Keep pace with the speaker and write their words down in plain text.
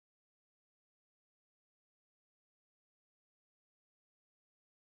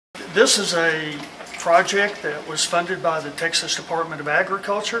This is a project that was funded by the Texas Department of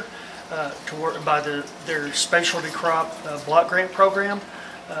Agriculture by their specialty crop block grant program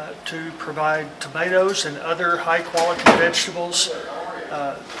to provide tomatoes and other high-quality vegetables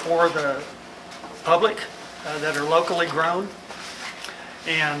for the public that are locally grown.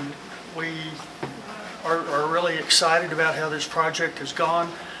 And we are really excited about how this project has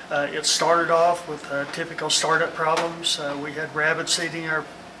gone. It started off with typical startup problems. We had rabbits eating our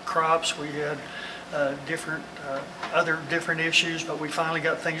crops. We had other different issues, but we finally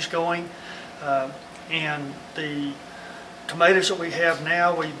got things going. And the tomatoes that we have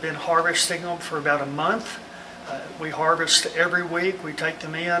now, we've been harvesting them for about a month. We harvest every week. We take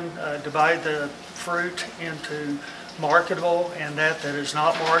them in, divide the fruit into marketable and that is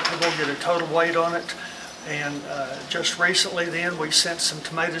not marketable, get a total weight on it. And just recently then we sent some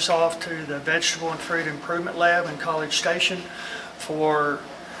tomatoes off to the Vegetable and Fruit Improvement Lab in College Station for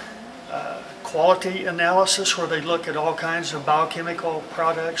quality analysis, where they look at all kinds of biochemical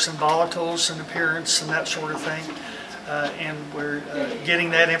products and volatiles and appearance and that sort of thing. And we're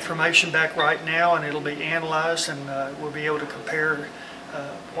getting that information back right now, and it'll be analyzed, and we'll be able to compare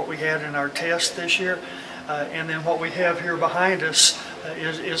what we had in our test this year. And then what we have here behind us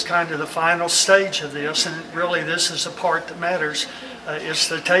is kind of the final stage of this, and really this is the part that matters. It's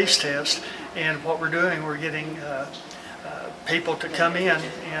the taste test, and what we're doing, we're getting people to come in,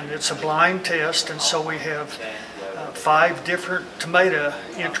 and it's a blind test, and so we have 5 different tomato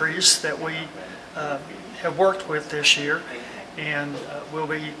entries that we have worked with this year, and we'll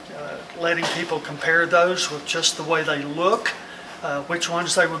be letting people compare those with just the way they look, which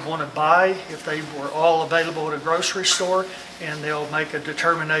ones they would want to buy if they were all available at a grocery store, and they'll make a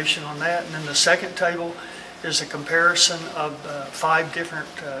determination on that. And then the second table is a comparison of 5 different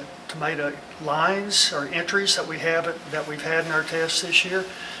tomato lines or entries that we've had in our tests this year,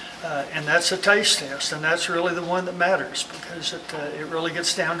 and that's a taste test, and that's really the one that matters, because it really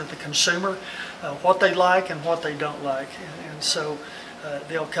gets down to the consumer, what they like and what they don't like, and so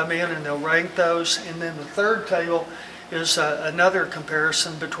they'll come in and they'll rank those. And then the third table is another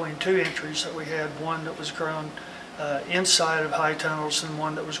comparison between 2 entries that we had, one that was grown inside of high tunnels and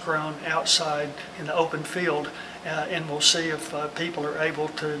one that was grown outside in the open field, and we'll see if people are able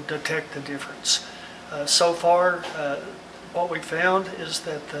to detect the difference. So far, what we found is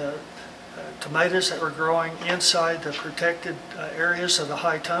that the tomatoes that were growing inside the protected areas of the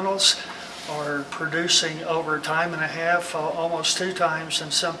high tunnels are producing over a time and a half, almost 2 times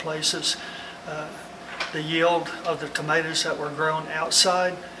in some places, the yield of the tomatoes that were grown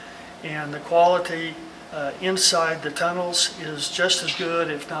outside, and the quality inside the tunnels is just as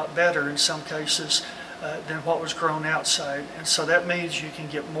good, if not better in some cases, than what was grown outside. And so that means you can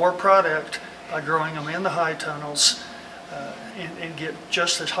get more product by growing them in the high tunnels and get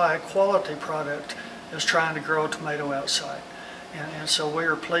just as high a quality product as trying to grow a tomato outside. And so we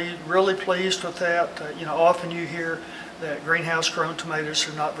are really pleased with that. Often you hear that greenhouse grown tomatoes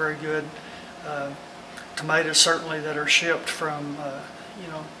are not very good. Tomatoes certainly that are shipped from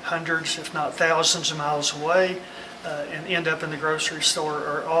hundreds, if not thousands of miles away and end up in the grocery store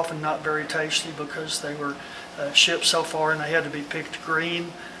are often not very tasty, because they were shipped so far and they had to be picked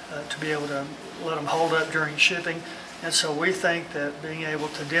green to be able to let them hold up during shipping. And so we think that being able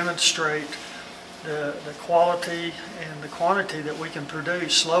to demonstrate the quality and the quantity that we can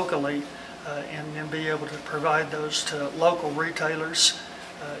produce locally and then be able to provide those to local retailers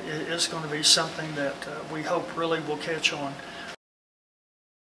is going to be something that we hope really will catch on.